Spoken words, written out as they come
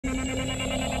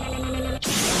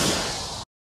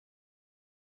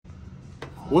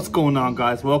What's going on,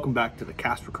 guys? Welcome back to the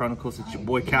Casper Chronicles. It's your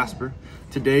boy Casper.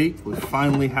 Today we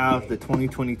finally have the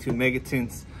 2022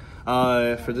 Megatins.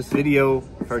 For this video,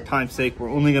 for time's sake, we're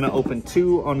only going to open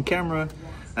 2 on camera,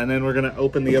 and then we're going to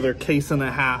open the other case and a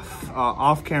half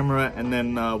off camera, and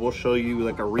then we'll show you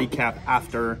like a recap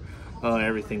after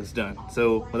everything's done.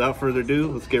 So without further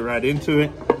ado, let's get right into it.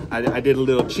 I did a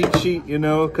little cheat sheet, you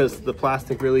know, because the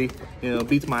plastic really, you know,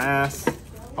 beats my ass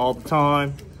all the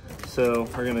time. So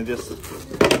we're gonna just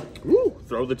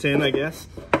throw the tin, I guess.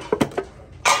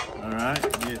 All right,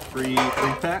 get three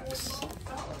packs.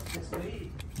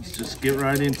 Let's just get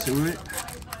right into it.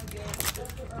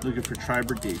 Looking for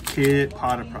Tri-Brigade Kit,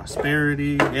 Pot of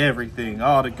Prosperity, everything,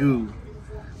 all the goo.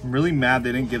 I'm really mad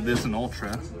they didn't give this an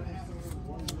Ultra.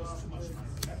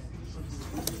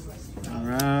 All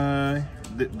right,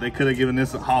 they could have given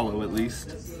this a Holo at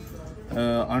least.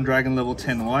 On Dragon level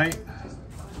 10 white.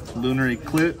 Lunar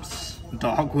Eclipse,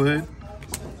 Dogwood,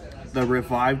 the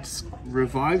revived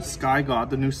Sky God,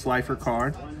 the new Slifer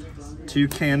card, 2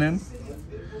 Cannon,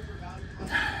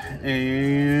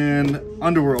 and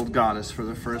Underworld Goddess for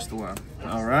the first one.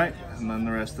 All right, and then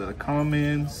the rest of the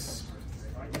commons.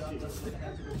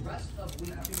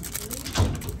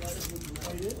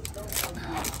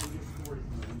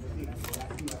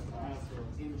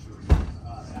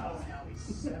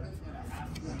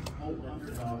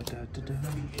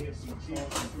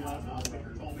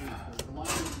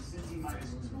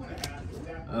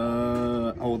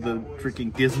 Oh, the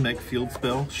freaking Gizmek field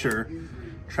spell, sure.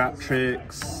 Trap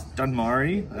Tricks,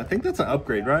 Dunmari, I think that's an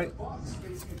upgrade, right?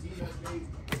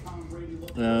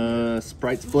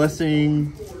 Sprite's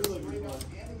Blessing,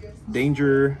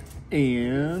 Danger,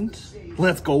 and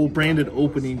let's go, branded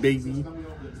opening, baby.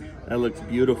 That looks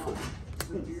beautiful.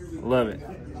 Love it.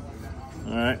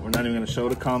 All right, we're not even gonna show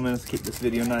the comments. Keep this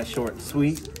video nice, short, and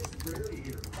sweet.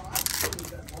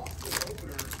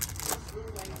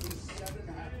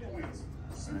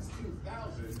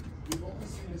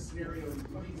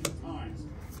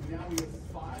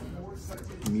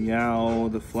 Meow,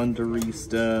 the Flundery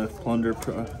stuff, Plunder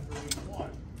Pro.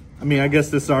 I mean, I guess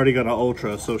this already got an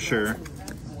Ultra, so sure.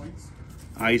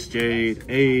 Ice Jade,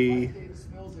 A,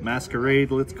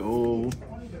 Masquerade, let's go.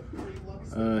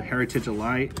 Heritage of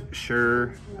Light,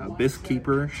 sure. Abyss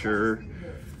Keeper, sure.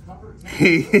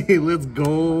 Hey, let's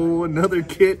go. Another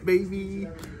kit, baby.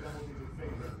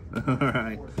 All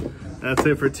right, that's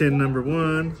it for tin number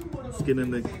 1. Let's get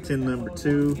into tin number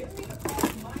 2.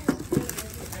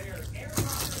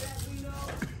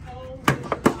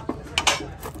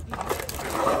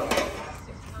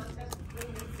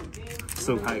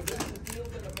 So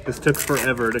hyped. This took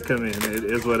forever to come in. It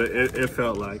is what it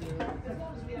felt like.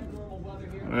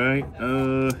 All right,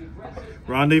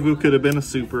 Rendezvous could have been a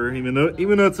super, even though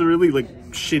it's a really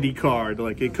like shitty card.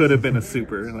 Like it could have been a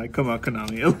super. Like, come on,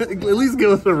 Konami, at least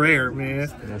give us a rare, man.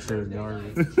 That shit is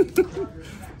garbage.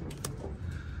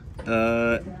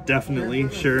 Definitely,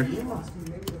 sure.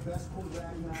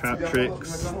 Trap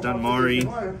Tricks, Dunmari,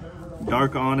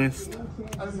 Dark Honest,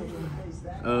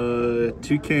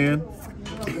 Toucan,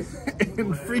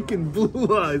 and freaking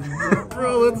Blue Eyes,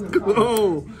 bro. Let's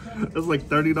go. That's like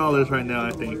 $30 right now,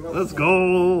 I think. Let's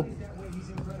go.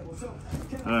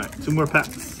 All right, 2 more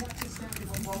packs.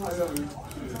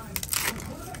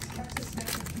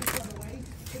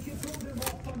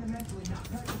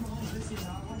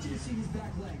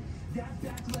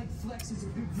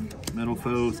 Metal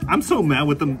Foes. I'm so mad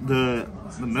with the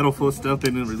Metal Foes stuff. They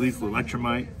didn't release the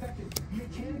Electromite.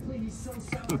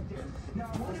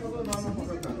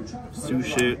 Sue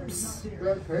Ships,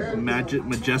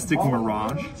 Majestic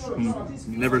Mirage.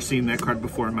 Never seen that card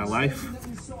before in my life.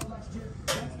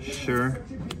 Sure.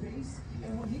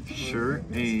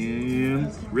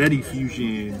 And Ready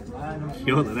Fusion.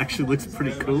 Yo, that actually looks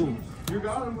pretty cool.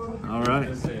 All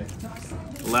right,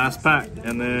 last pack,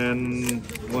 and then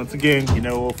once again, you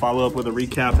know, we'll follow up with a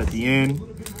recap at the end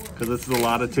because this is a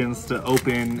lot of tins to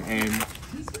open, and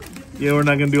yeah, we're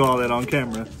not gonna do all that on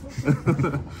camera.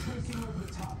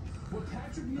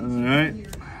 All right.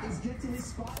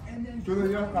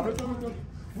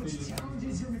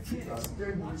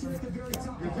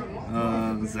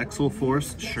 Zexal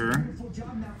Force, sure.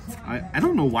 I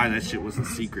don't know why that shit was a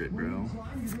secret, bro.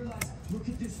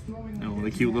 Oh,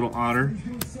 the cute little otter.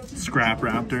 Scrap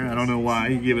Raptor, I don't know why.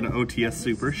 You give it an OTS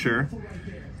super, sure.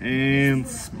 And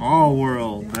Small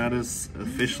World, that is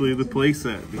officially the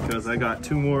playset because I got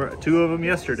 2 of them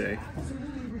yesterday.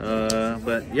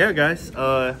 But yeah, guys,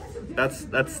 that's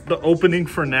the opening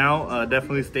for now.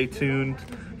 Definitely stay tuned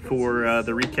for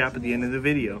the recap at the end of the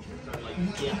video.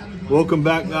 Welcome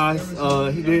back, guys.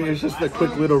 It's just a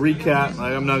quick little recap.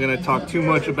 I'm not going to talk too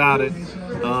much about it.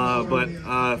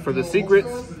 For the secrets,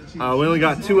 we only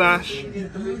got 2 ash.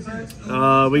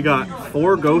 We got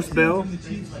 4 ghost bell.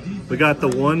 We got the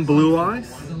 1 blue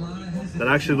eyes. That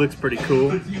actually looks pretty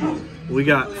cool. We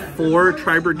got 4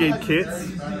 Tri-Brigade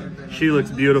kits. She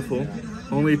looks beautiful.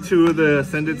 Only 2 of the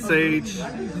Ascended Sage,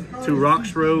 2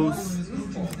 Rox Rose,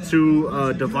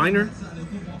 2 Diviner,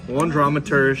 1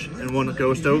 Dramaturge, and 1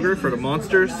 Ghost Ogre for the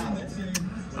monsters.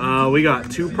 We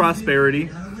got 2 Prosperity.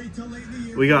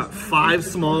 We got 5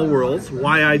 Small Worlds.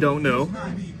 Why, I don't know.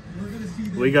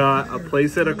 We got a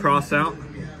playset of Crossout.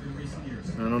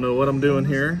 I don't know what I'm doing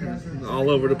here. All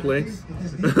over the place.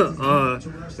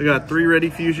 We got 3 Ready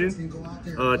Fusion,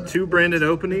 2 Branded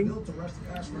Opening,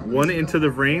 1 Into the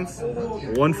Vrains,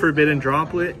 1 Forbidden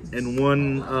Droplet, and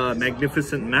 1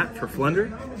 Magnificent Mat for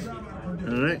Flunder.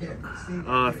 Alright.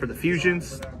 For the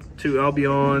fusions, 2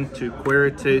 Albion, 2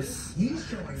 Queritus,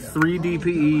 3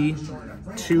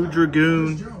 DPE, 2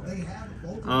 Dragoon.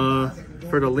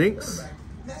 For the links,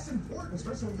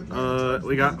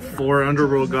 we got 4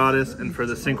 Underworld Goddess, and for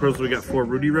the Synchros we got 4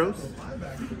 Rudy Rose.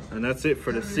 And that's it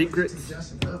for the secrets.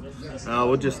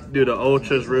 We'll just do the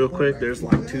ultras real quick. There's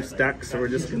like 2 stacks, so we're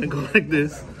just gonna go like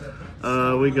this.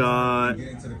 We got,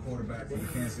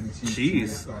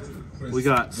 we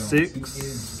got 6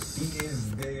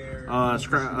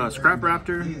 Scrap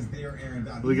Raptor.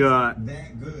 We got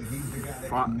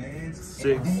 5,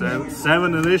 6,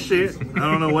 7 of this shit. I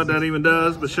don't know what that even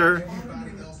does, but sure.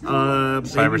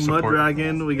 Baby Mud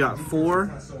Dragon, we got 4.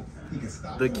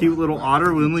 The cute little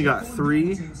otter, we only got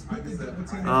 3.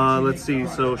 Let's see,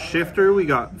 so Shifter, we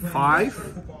got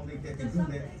 5.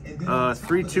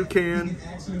 3 Toucan,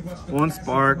 1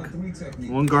 Spark,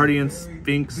 1 Guardian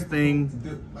Sphinx thing,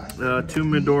 2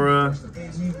 Medora,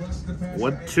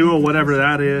 2 or whatever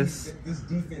that is,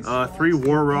 3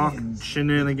 War Rock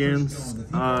Shenanigans,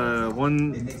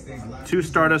 2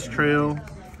 Stardust Trail,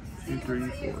 2, 3,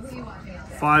 4,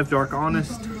 5 Dark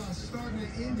Honest,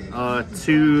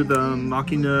 2 the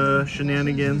Machina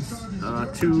Shenanigans,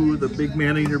 2 the Big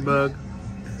Man-Eater Bug,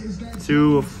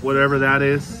 2 of whatever that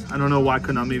is. I don't know why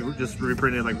Konami just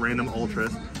reprinted like random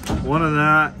ultras. 1 of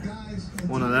that,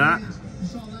 1 of that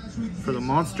for the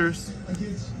monsters.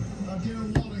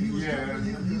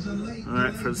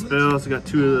 Alright, for the spells, we got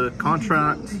 2 of the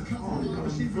Contract,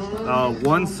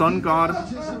 1 Sun God,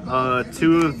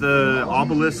 2 of the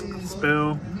Obelisk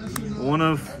spell, 1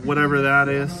 of whatever that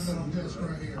is,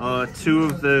 2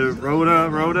 of the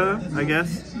Rhoda, I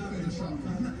guess.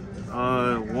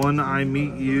 1 I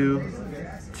Meet You,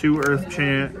 2 Earth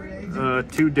Chant,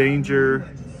 2 Danger,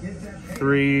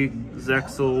 3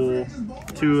 Zexel,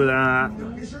 2 of that,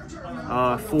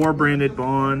 4 Branded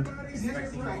Bond,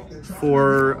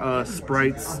 4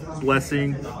 Sprites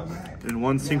Blessing, and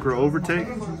 1 Synchro Overtake.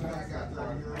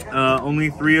 Only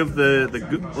 3 of the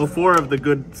 4 of the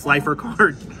good Slifer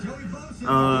card.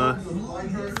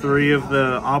 3 of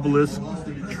the Obelisk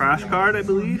Trash card, I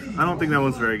believe. I don't think that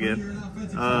one's very good.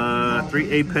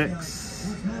 3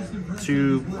 Apex,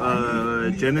 2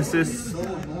 Genesis.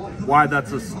 Why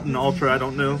that's an ultra, I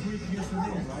don't know.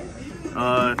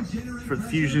 For the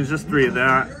fusions, just 3 of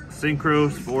that.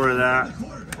 Synchros, 4 of that.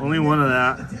 Only 1 of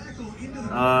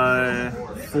that.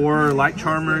 4 Light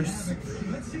Charmers,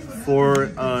 4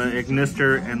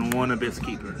 Ignister, and 1 Abyss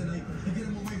Keeper.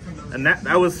 And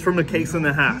that was from a case and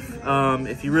a half.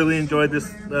 If you really enjoyed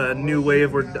this new way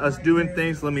of us doing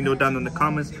things, let me know down in the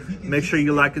comments. Make sure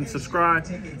you like and subscribe.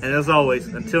 And as always,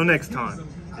 until next time,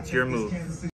 it's your move.